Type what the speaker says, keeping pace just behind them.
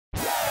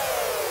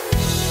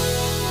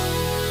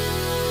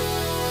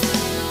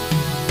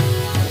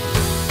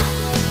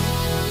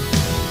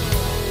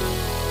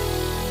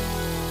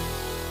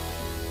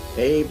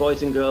Hey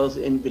boys and girls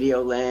in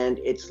video land,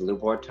 it's Lou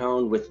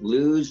Bortone with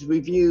Lou's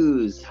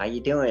Reviews. How you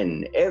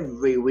doing?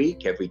 Every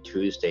week, every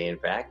Tuesday in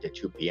fact, at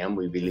 2 p.m.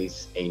 we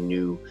release a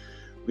new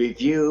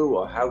review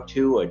or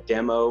how-to or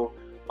demo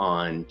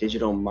on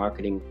digital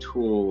marketing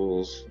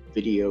tools,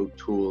 video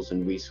tools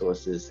and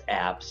resources,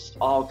 apps,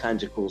 all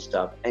kinds of cool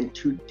stuff. And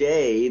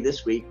today,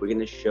 this week, we're going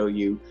to show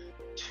you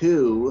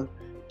 2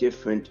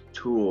 different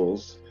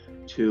tools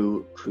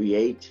to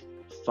create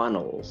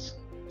funnels.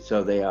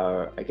 So they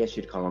are, I guess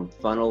you'd call them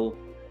funnel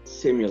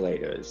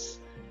simulators.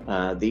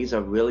 These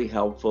are really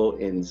helpful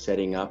in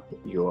setting up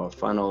your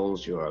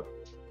funnels, your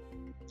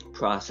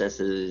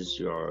processes,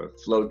 your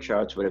flow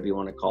charts, whatever you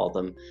want to call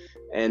them.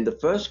 And the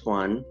first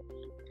one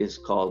is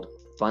called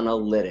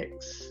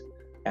Funnelytics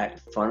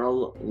at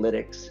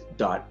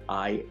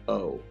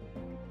funnelytics.io.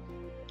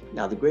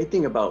 Now, the great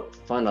thing about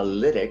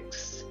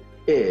Funnelytics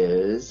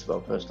is, well,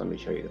 first let me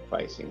show you the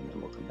pricing and then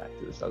we'll come back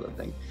to this other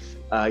thing.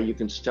 You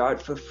can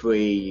start for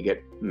free. You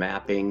get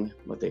mapping,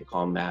 what they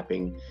call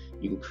mapping.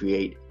 You can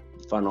create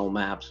funnel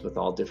maps with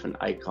all different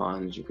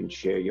icons. You can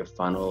share your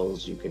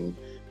funnels. You can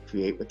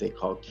create what they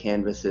call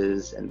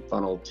canvases and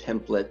funnel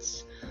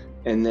templates.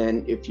 And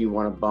then if you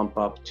want to bump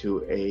up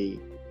to a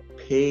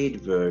paid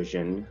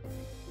version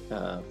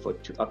for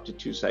up to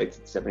 2 sites,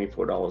 it's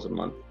 $74 a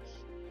month.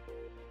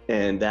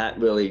 And that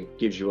really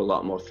gives you a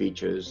lot more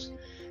features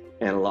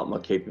and a lot more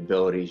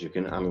capabilities. You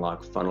can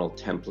unlock funnel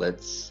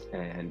templates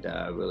and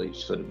really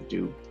sort of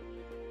do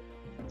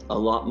a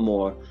lot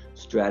more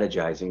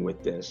strategizing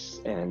with this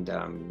and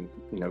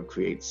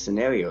create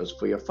scenarios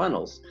for your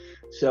funnels.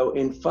 So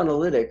in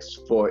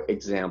Funnelytics, for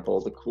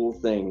example, the cool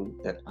thing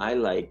that I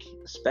like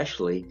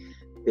especially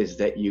is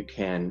that you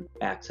can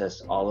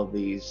access all of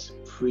these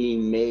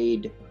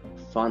pre-made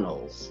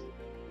funnels,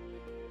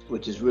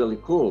 which is really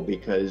cool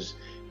because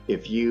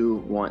if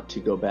you want to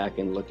go back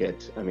and look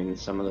at, I mean,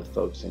 some of the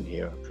folks in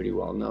here are pretty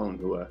well known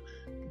who are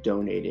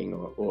donating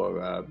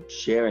or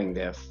sharing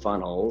their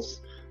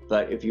funnels.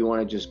 But if you want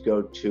to just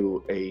go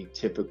to a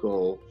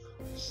typical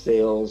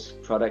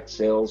product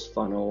sales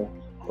funnel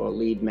or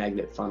lead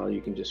magnet funnel,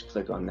 you can just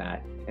click on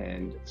that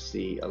and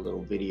see a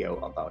little video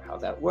about how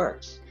that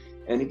works.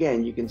 And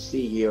again, you can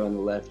see here on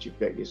the left, you've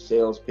got your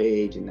sales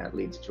page, and that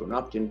leads to an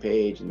opt-in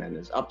page, and then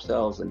there's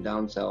upsells and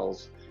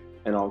downsells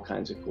and all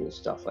kinds of cool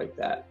stuff like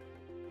that.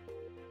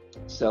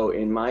 So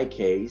in my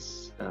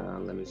case,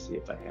 let me see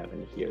if I have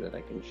any here that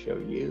I can show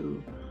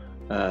you.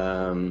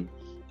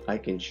 I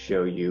can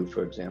show you,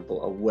 for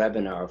example, a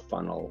webinar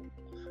funnel.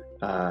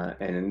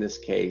 And in this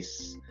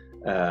case,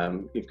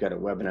 you've got a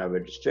webinar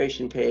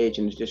registration page,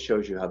 and it just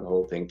shows you how the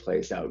whole thing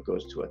plays out. It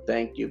goes to a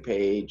thank you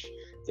page.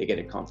 They get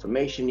a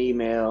confirmation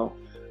email.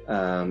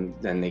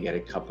 Then they get a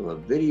couple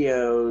of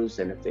videos.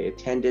 And if they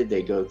attended,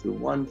 they go through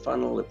one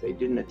funnel. If they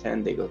didn't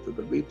attend, they go through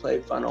the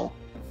replay funnel.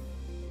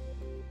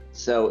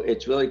 So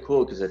it's really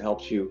cool because it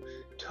helps you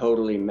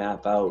totally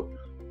map out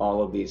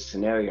all of these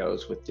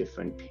scenarios with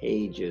different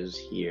pages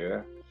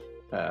here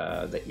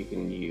that you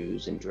can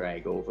use and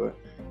drag over.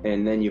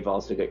 And then you've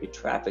also got your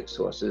traffic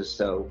sources.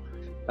 So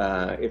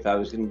if I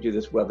was going to do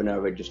this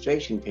webinar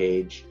registration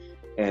page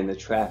and the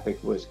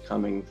traffic was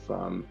coming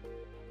from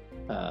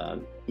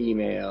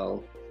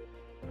email,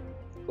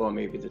 or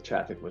maybe the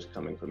traffic was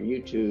coming from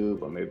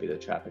YouTube, or maybe the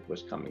traffic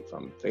was coming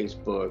from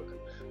Facebook,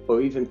 or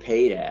even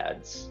paid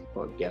ads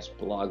or guest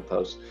blog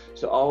posts.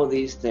 So all of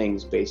these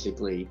things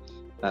basically,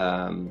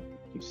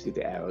 you see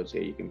the arrows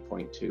here, you can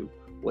point to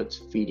what's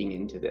feeding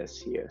into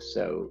this here.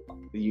 So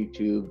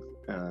YouTube,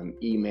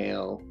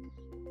 email,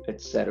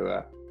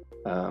 etc.,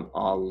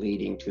 all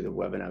leading to the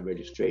webinar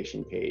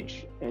registration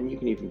page. And you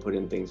can even put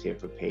in things here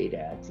for paid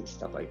ads and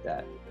stuff like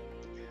that.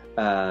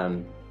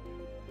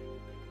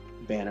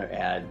 Banner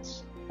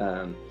ads.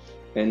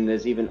 And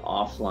there's even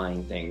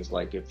offline things,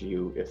 like if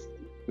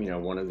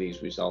one of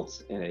these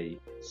results in a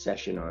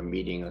session or a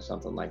meeting or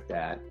something like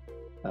that,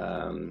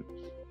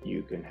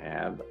 you can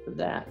have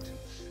that.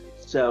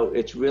 So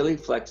it's really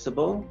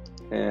flexible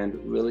and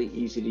really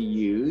easy to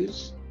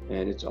use,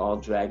 and it's all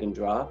drag and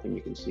drop, and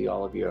you can see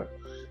all of your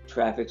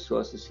traffic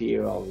sources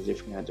here, all the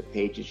different kinds of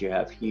pages you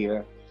have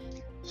here.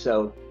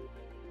 So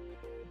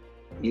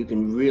you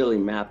can really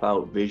map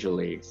out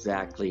visually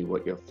exactly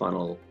what your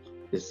funnel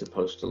is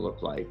supposed to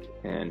look like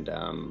and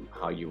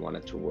how you want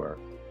it to work.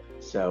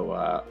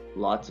 So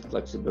lots of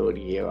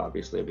flexibility here.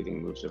 Obviously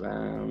everything moves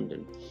around,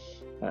 and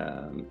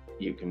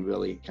you can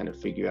really kind of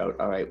figure out,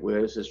 all right,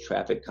 where is this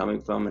traffic coming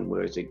from and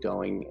where is it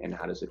going and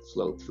how does it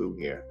flow through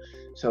here?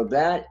 So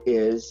that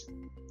is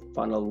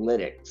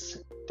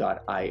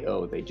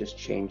Funnelytics.io. They just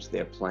changed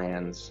their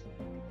plans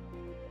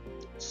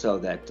so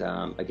that,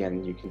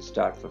 again, you can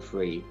start for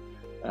free.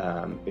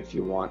 If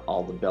you want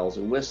all the bells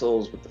and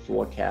whistles with the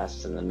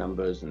forecasts and the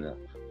numbers and the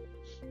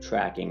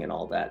tracking and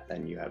all that,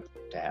 then you have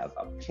to have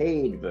a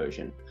paid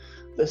version.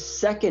 The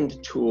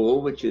second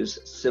tool, which is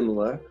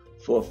similar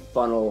for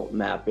funnel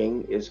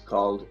mapping, is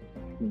called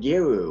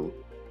Geru.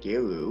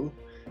 Geru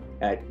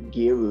at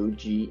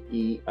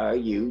geru.com.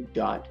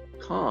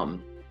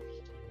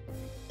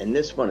 And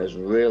this one is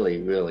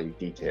really, really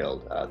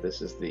detailed.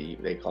 This is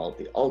they call it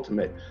the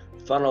ultimate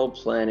funnel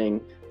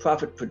planning,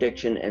 profit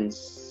prediction, and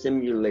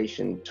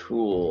simulation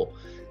tool.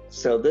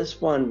 So this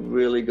one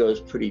really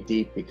goes pretty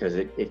deep because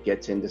it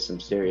gets into some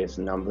serious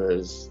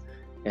numbers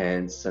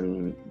and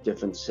some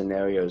different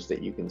scenarios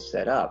that you can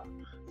set up.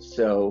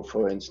 So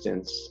for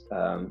instance,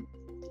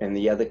 and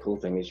the other cool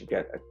thing is you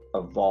get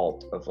a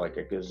vault of like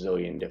a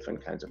gazillion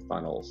different kinds of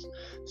funnels.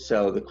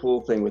 So the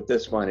cool thing with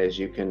this one is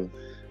you can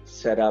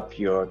set up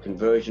your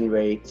conversion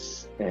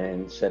rates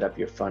and set up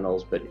your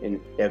funnels, but in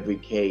every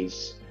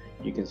case,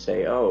 you can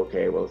say, oh,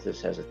 okay, well, if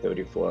this has a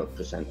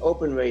 34%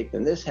 open rate,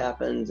 then this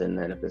happens. And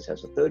then if this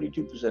has a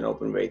 32%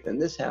 open rate, then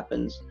this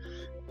happens.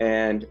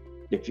 And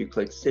if you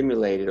click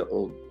simulate,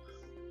 it'll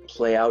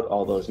play out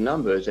all those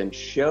numbers and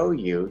show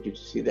you, did you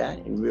see that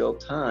in real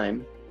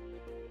time,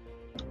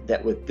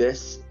 that with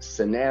this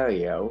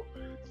scenario,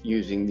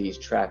 using these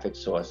traffic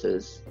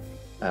sources,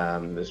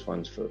 this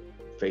one's for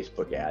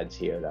Facebook ads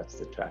here, that's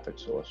the traffic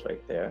source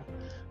right there.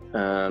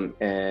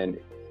 And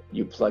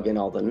you plug in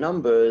all the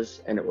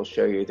numbers and it will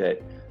show you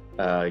that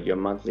your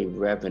monthly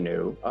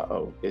revenue,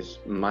 is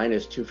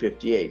minus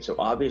 258. So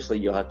obviously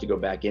you'll have to go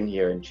back in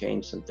here and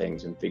change some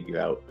things and figure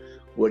out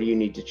what do you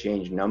need to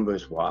change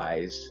numbers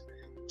wise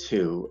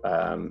to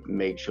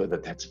make sure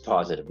that that's a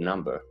positive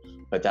number.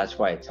 But that's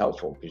why it's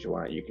helpful, because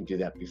you can do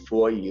that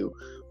before you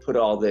put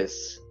all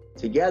this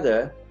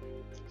together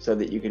so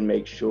that you can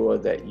make sure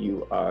that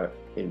you are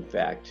in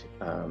fact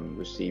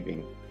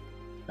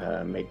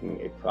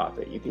making a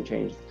profit. You can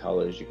change the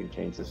colors, you can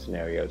change the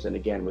scenarios. And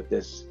again, with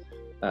this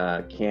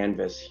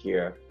canvas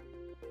here,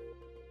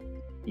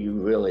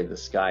 the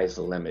sky's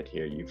the limit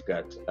here. You've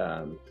got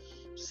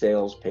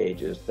sales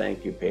pages,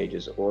 thank you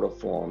pages, order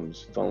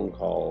forms, phone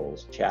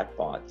calls, chat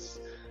bots.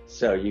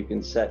 So you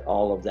can set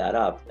all of that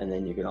up, and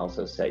then you can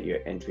also set your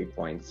entry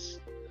points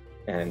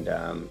and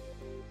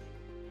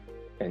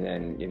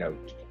then,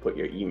 put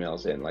your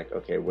emails in, like,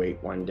 okay,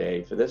 wait one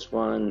day for this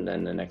one,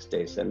 then the next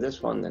day send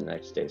this one, then the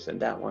next day send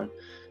that one.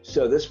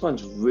 So this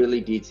one's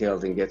really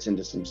detailed and gets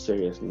into some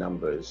serious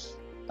numbers.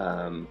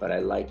 But I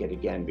like it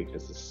again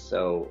because there's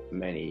so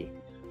many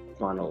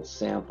funnel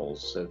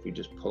samples. So if you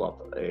just pull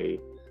up a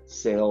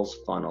sales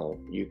funnel,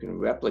 you can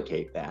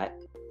replicate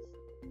that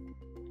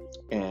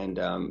and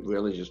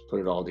really just put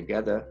it all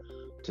together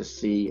to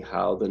see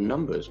how the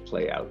numbers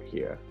play out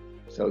here.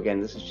 So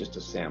again, this is just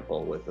a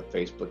sample with a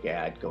Facebook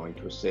ad going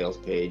to a sales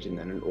page and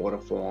then an order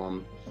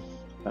form.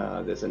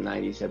 There's a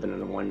 97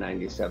 and a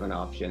 197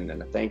 option,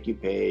 and a thank you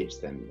page,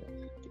 then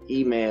the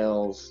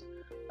emails.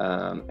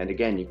 And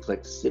again, you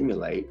click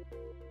simulate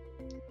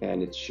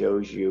and it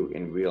shows you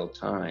in real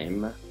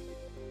time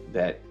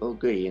that, oh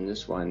goody, in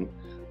this one,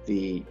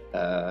 the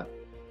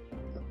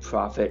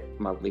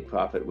monthly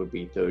profit would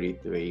be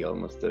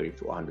almost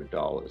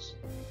 $3,400.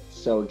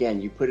 So again,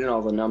 you put in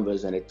all the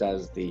numbers and it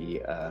does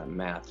the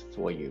math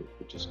for you,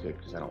 which is good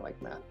because I don't like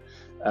math.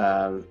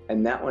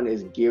 And that one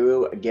is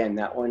Geru. Again,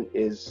 that one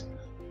is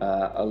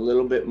a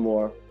little bit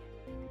more,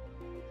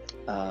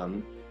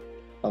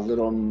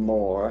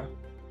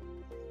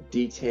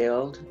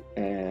 detailed,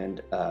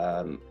 and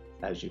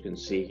as you can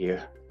see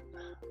here,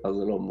 a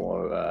little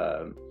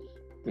more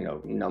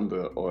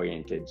number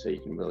oriented, so you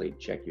can really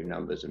check your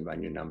numbers and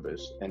run your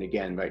numbers. And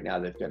again, right now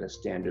they've got a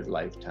standard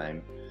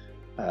lifetime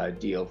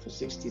deal for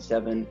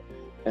 $67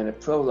 and a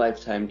pro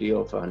lifetime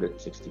deal for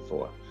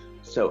 $164.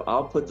 So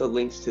I'll put the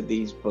links to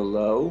these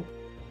below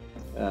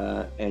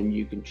and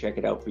you can check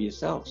it out for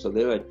yourself. So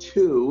there are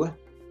two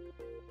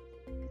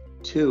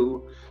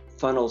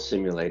funnel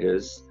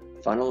simulators.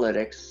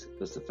 Funnelytics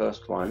was the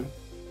first one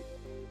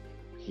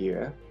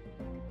here,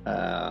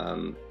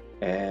 and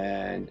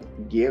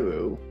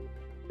Geru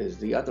is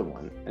the other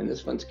one. And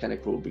this one's kind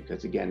of cool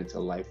because again, it's a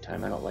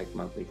lifetime. I don't like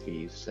monthly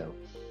fees, so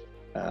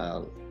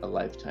a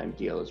lifetime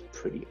deal is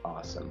pretty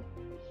awesome.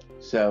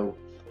 So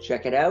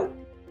check it out,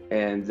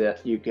 and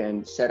you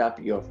can set up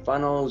your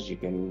funnels, you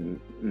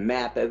can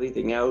map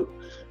everything out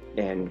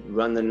and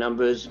run the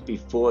numbers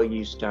before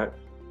you start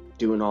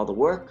doing all the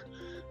work.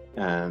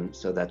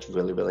 So that's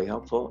really, really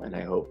helpful, and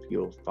I hope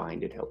you'll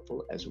find it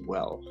helpful as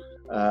well.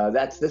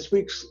 That's this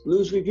week's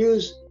Lose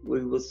Reviews.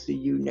 We will see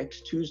you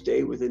next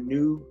Tuesday with a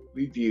new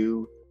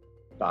review.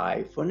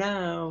 Bye for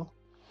now.